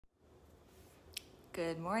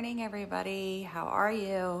Good morning, everybody. How are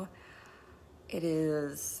you? It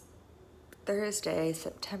is Thursday,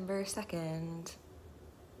 September 2nd.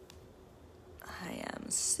 I am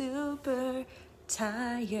super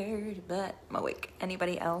tired, but I'm awake.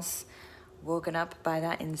 Anybody else woken up by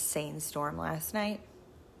that insane storm last night?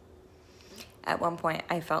 At one point,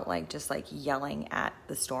 I felt like just like yelling at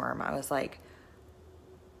the storm. I was like,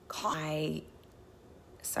 sorry,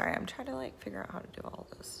 I'm trying to like figure out how to do all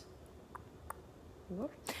this.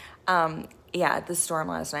 The storm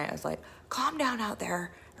last night, I was like, calm down out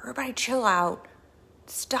there. Everybody chill out.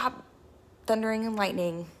 Stop thundering and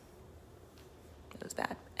lightning. It was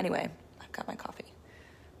bad. Anyway, I've got my coffee.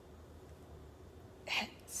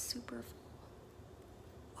 It's super full.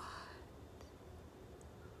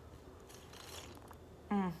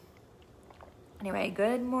 What? Anyway,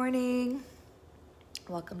 good morning.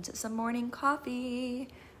 Welcome to some morning coffee.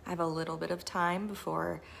 I have a little bit of time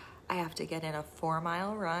before I have to get in a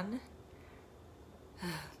 4-mile run.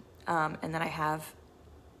 And then I have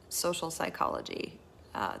social psychology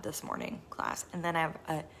this morning class. And then I have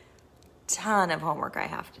a ton of homework I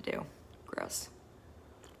have to do. Gross.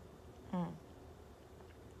 I'm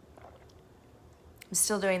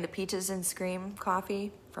still doing the Peaches and Scream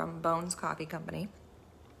coffee from Bones Coffee Company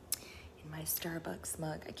in my Starbucks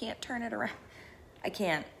mug. I can't turn it around. I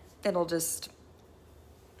can't.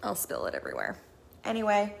 I'll spill it everywhere.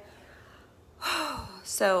 Anyway,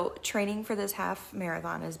 so training for this half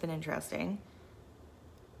marathon has been interesting.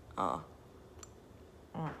 I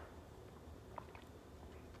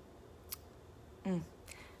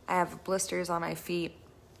have blisters on my feet.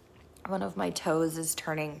 One of my toes is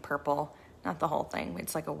turning purple. Not the whole thing.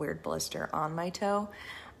 It's like a weird blister on my toe.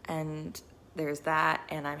 And there's that,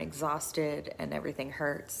 and I'm exhausted and everything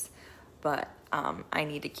hurts. But I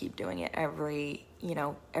need to keep doing it every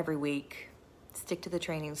week. Stick to the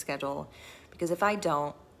training schedule. Because if I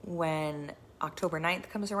don't, when October 9th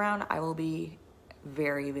comes around, I will be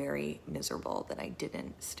very, very miserable that I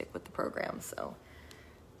didn't stick with the program. So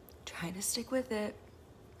trying to stick with it.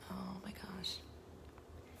 Oh my gosh.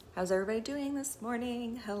 How's everybody doing this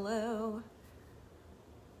morning? Hello.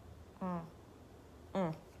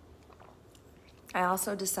 I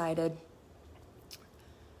also decided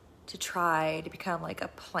to try to become like a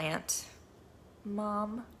plant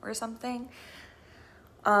mom or something.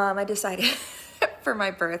 I decided for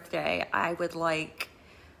my birthday, I would like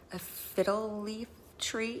a fiddle leaf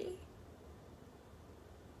tree.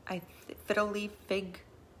 Fiddle leaf fig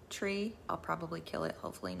tree. I'll probably kill it,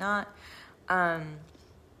 hopefully not. And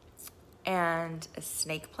a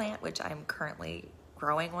snake plant, which I'm currently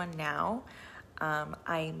growing one now.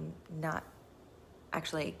 I'm not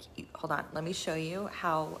actually, hold on, let me show you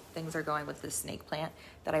how things are going with this snake plant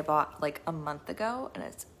that I bought like a month ago, and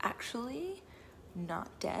it's actually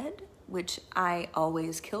not dead, which I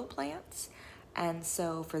always kill plants. And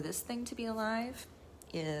so for this thing to be alive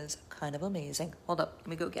is kind of amazing. Hold up, let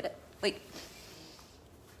me go get it. Wait.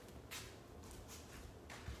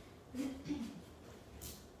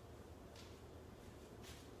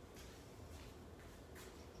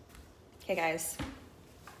 Okay, guys.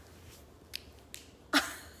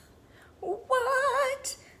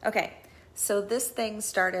 What? Okay, so this thing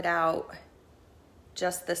started out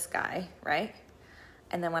just this guy, right?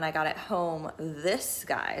 And then when I got it home, this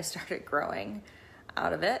guy started growing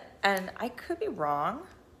out of it. And I could be wrong,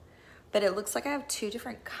 but it looks like I have two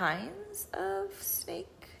different kinds of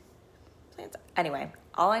snake plants. Anyway,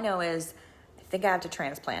 all I know is I think I have to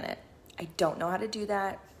transplant it. I don't know how to do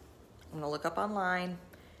that. I'm gonna look up online.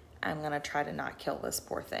 I'm gonna try to not kill this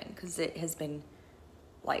poor thing because it has been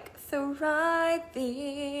like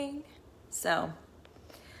thriving. So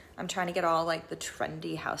I'm trying to get all like the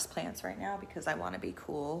trendy houseplants right now because I want to be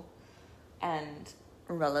cool and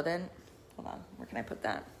relevant. Hold on, where can I put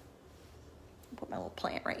that? I'll put my little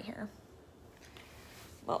plant right here.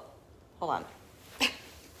 Well, hold on.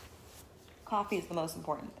 Coffee is the most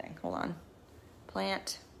important thing. Hold on.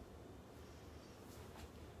 Plant.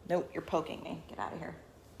 Nope, you're poking me. Get out of here.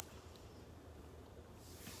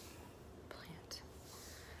 Plant.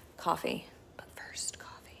 Coffee. But first, coffee.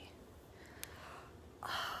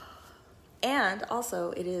 And also,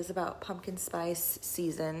 it is about pumpkin spice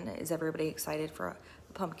season. Is everybody excited for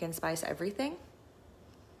pumpkin spice everything?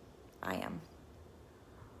 I am.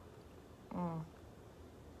 Oh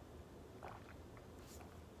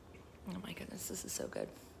my goodness, this is so good.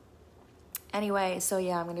 Anyway, so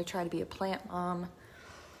yeah, I'm going to try to be a plant mom.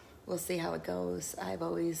 We'll see how it goes. I've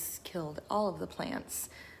always killed all of the plants.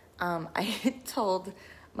 I told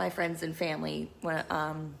my friends and family when,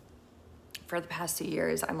 for the past 2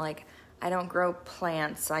 years, I'm like, I don't grow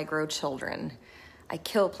plants, I grow children. I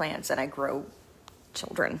kill plants and I grow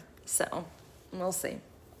children. So we'll see.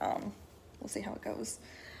 We'll see how it goes.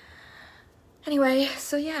 Anyway,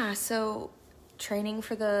 so yeah, so training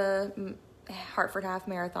for the Hartford Half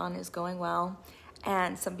Marathon is going well.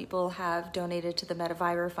 And some people have donated to the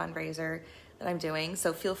MetaViber fundraiser that I'm doing.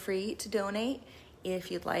 So feel free to donate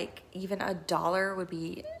if you'd like. Even $1 would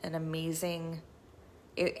be an amazing,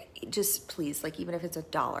 just please, like even if it's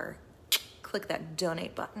 $1, click that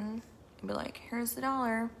donate button and be like, here's the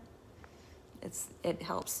 $1. It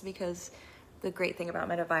helps, because the great thing about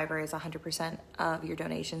MetaViber is 100% of your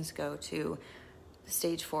donations go to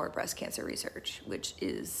stage 4 breast cancer research, which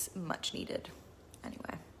is much needed.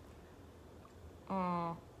 Anyway.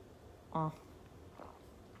 I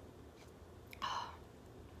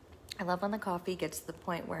love when the coffee gets to the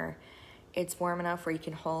point where it's warm enough where you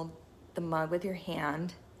can hold the mug with your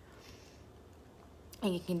hand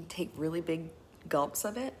and you can take really big gulps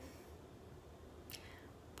of it,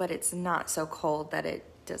 but it's not so cold that it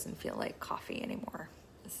doesn't feel like coffee anymore.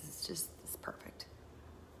 This is perfect.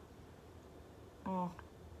 All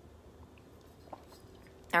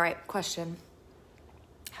right, question.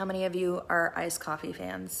 How many of you are iced coffee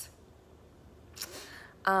fans?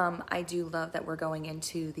 I do love that we're going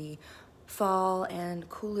into the fall and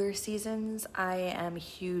cooler seasons. I am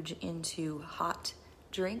huge into hot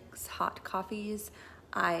drinks, hot coffees.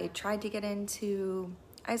 I tried to get into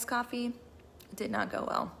iced coffee. It did not go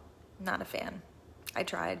well. Not a fan. I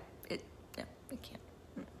tried. I can't.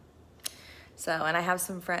 So, and I have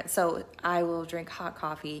some friends, so I will drink hot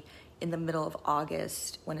coffee in the middle of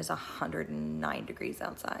August when it's 109 degrees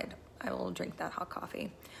outside. I will drink that hot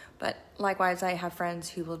coffee. But likewise, I have friends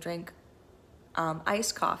who will drink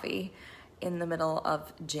iced coffee in the middle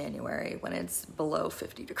of January when it's below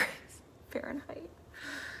 50 degrees Fahrenheit.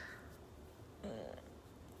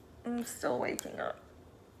 I'm still waking up.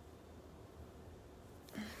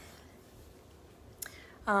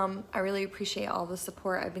 I really appreciate all the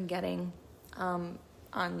support I've been getting on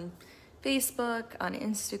Facebook, on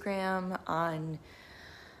Instagram, on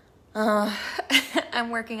I'm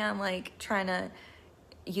working on like trying to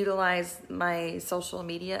utilize my social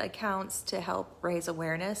media accounts to help raise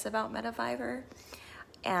awareness about MetaViber.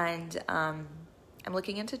 And I'm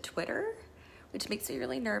looking into Twitter, which makes me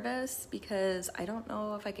really nervous because I don't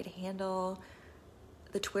know if I could handle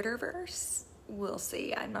the Twitterverse. We'll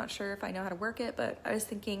see. I'm not sure if I know how to work it, but I was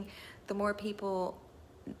thinking the more people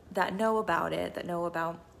that know about it, that know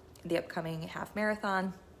about the upcoming half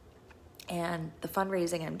marathon and the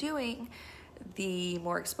fundraising I'm doing, the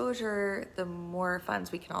more exposure, the more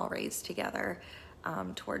funds we can all raise together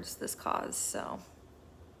towards this cause. So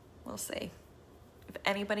we'll see. If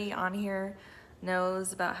anybody on here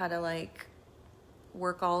knows about how to like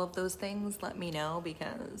work all of those things, let me know,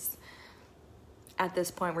 because at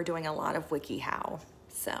this point we're doing a lot of WikiHow,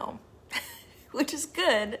 so which is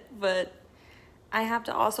good, but I have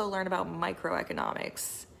to also learn about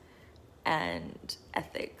microeconomics and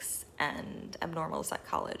ethics and abnormal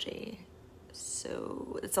psychology.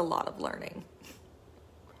 So it's a lot of learning.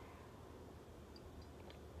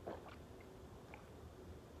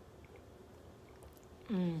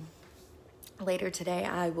 Later today,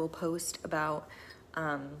 I will post about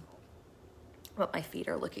what my feet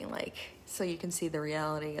are looking like, so you can see the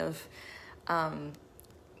reality of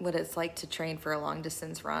what it's like to train for a long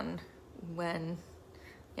distance run when,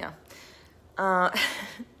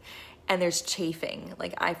 and there's chafing.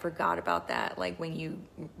 Like, I forgot about that. Like, when you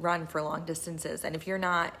run for long distances, and if you're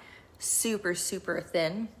not super, super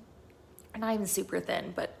thin, or not even super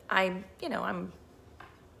thin, but I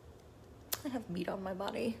have meat on my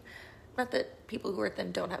body. Not that people who are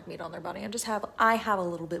thin don't have meat on their body. I have a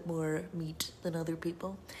little bit more meat than other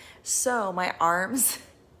people. So my arms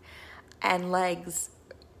and legs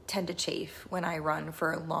tend to chafe when I run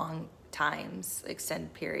for long times,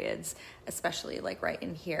 extended periods, especially like right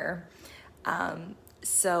in here.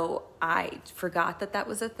 So I forgot that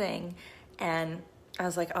was a thing. And I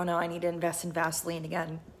was like, oh no, I need to invest in Vaseline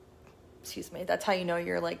again. Excuse me. That's how you know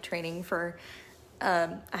you're like training for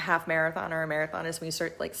a half marathon or a marathon, is when you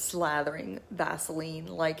start like slathering Vaseline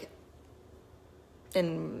like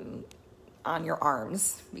on your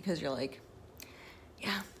arms, because you're like,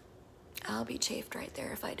 yeah, I'll be chafed right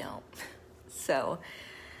there if I don't. So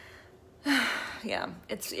yeah,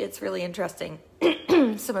 it's really interesting.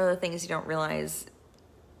 Some of the things you don't realize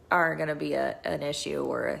are going to be an issue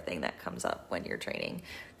or a thing that comes up when you're training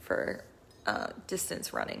for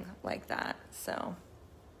distance running like that. So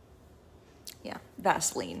yeah,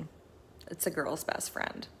 Vaseline. It's a girl's best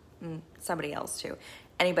friend. Somebody else too.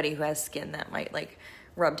 Anybody who has skin that might like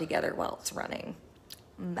rub together while it's running.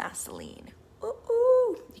 Vaseline.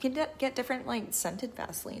 Ooh. You can get different like scented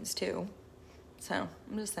Vaselines too. So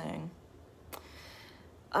I'm just saying.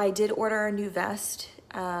 I did order a new vest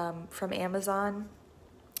from Amazon.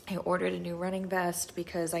 I ordered a new running vest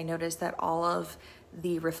because I noticed that all of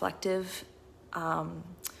the reflective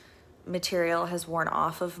material has worn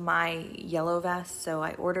off of my yellow vest. So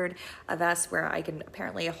I ordered a vest where I can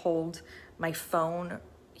apparently hold my phone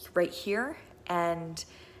right here, and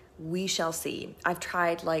we shall see. I've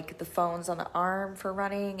tried like the phones on the arm for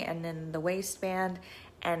running and then the waistband,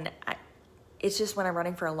 and it's just when I'm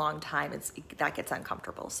running for a long time, that gets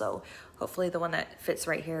uncomfortable. So hopefully the one that fits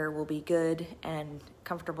right here will be good and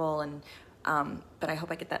comfortable, and but I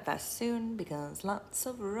hope I get that vest soon because lots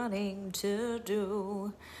of running to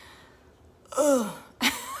do. Ugh.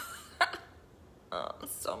 Oh,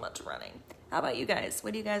 so much running. How about you guys?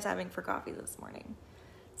 What are you guys having for coffee this morning?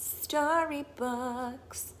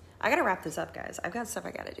 Storybooks. I gotta wrap this up, guys. I've got stuff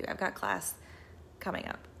I gotta do. I've got class coming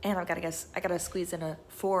up, and I gotta squeeze in a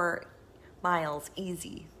 4 miles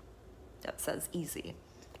easy. That says easy,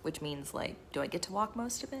 which means like, do I get to walk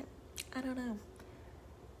most of it? I don't know.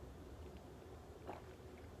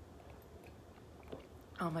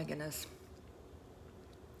 Oh my goodness.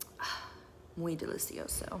 Muy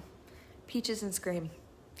delicioso. Peaches and cream.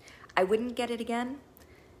 I wouldn't get it again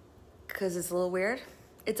because it's a little weird.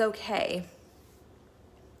 It's okay,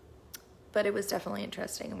 but it was definitely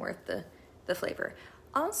interesting and worth the flavor.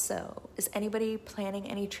 Also, is anybody planning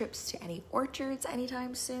any trips to any orchards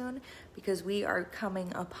anytime soon? Because we are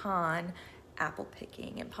coming upon apple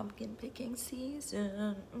picking and pumpkin picking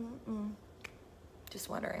season. Just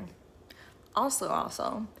wondering. Also, I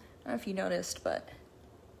don't know if you noticed, but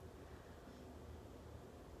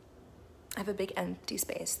I have a big empty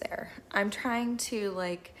space there. I'm trying to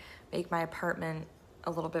like make my apartment a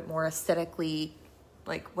little bit more aesthetically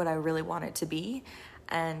like what I really want it to be.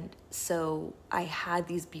 And so I had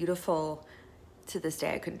these beautiful, to this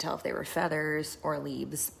day I couldn't tell if they were feathers or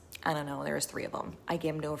leaves. I don't know, there was 3 of them. I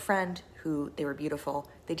gave them to a friend who, they were beautiful.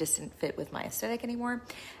 They just didn't fit with my aesthetic anymore.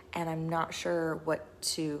 And I'm not sure what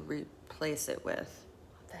to replace it with.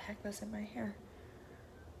 What the heck was in my hair?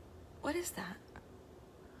 What is that?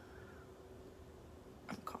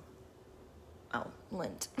 Oh,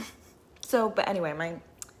 lint. So, but anyway, my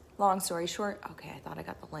long story short, okay, I thought I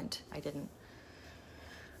got the lint. I didn't.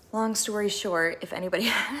 Long story short, if anybody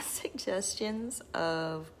has suggestions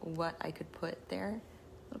of what I could put there,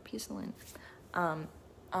 a little piece of lint,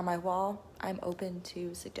 on my wall, I'm open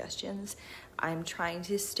to suggestions. I'm trying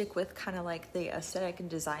to stick with kind of like the aesthetic and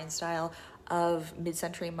design style of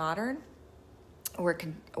mid-century modern, or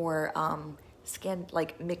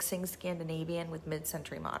like mixing Scandinavian with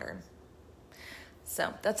mid-century modern.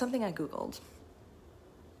 So that's something I Googled,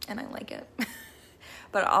 and I like it.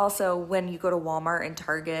 But also, when you go to Walmart and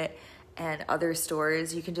Target and other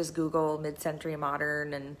stores, you can just Google mid-century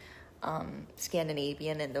modern and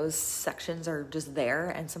Scandinavian, and those sections are just there.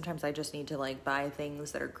 And sometimes I just need to like buy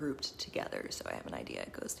things that are grouped together, so I have an idea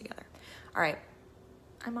it goes together. All right,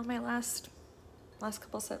 I'm on my last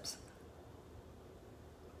couple sips.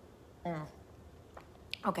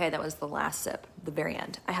 Okay, that was the last sip, the very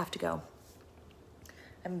end. I have to go.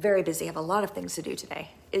 I'm very busy. I have a lot of things to do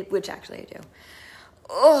today, which actually I do.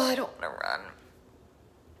 Oh, I don't want to run.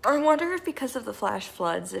 I wonder if because of the flash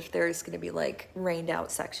floods, if there's going to be like rained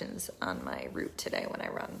out sections on my route today when I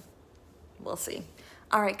run. We'll see.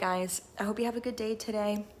 All right, guys. I hope you have a good day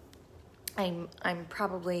today. I'm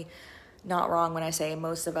probably not wrong when I say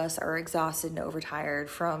most of us are exhausted and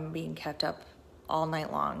overtired from being kept up all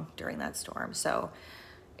night long during that storm. So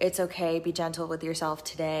it's okay. Be gentle with yourself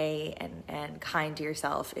today and kind to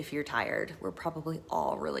yourself if you're tired. We're probably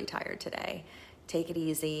all really tired today. Take it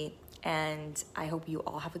easy, and I hope you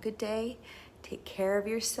all have a good day. Take care of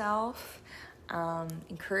yourself,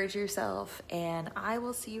 encourage yourself, and I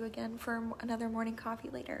will see you again for another morning coffee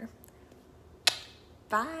later.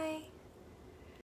 Bye.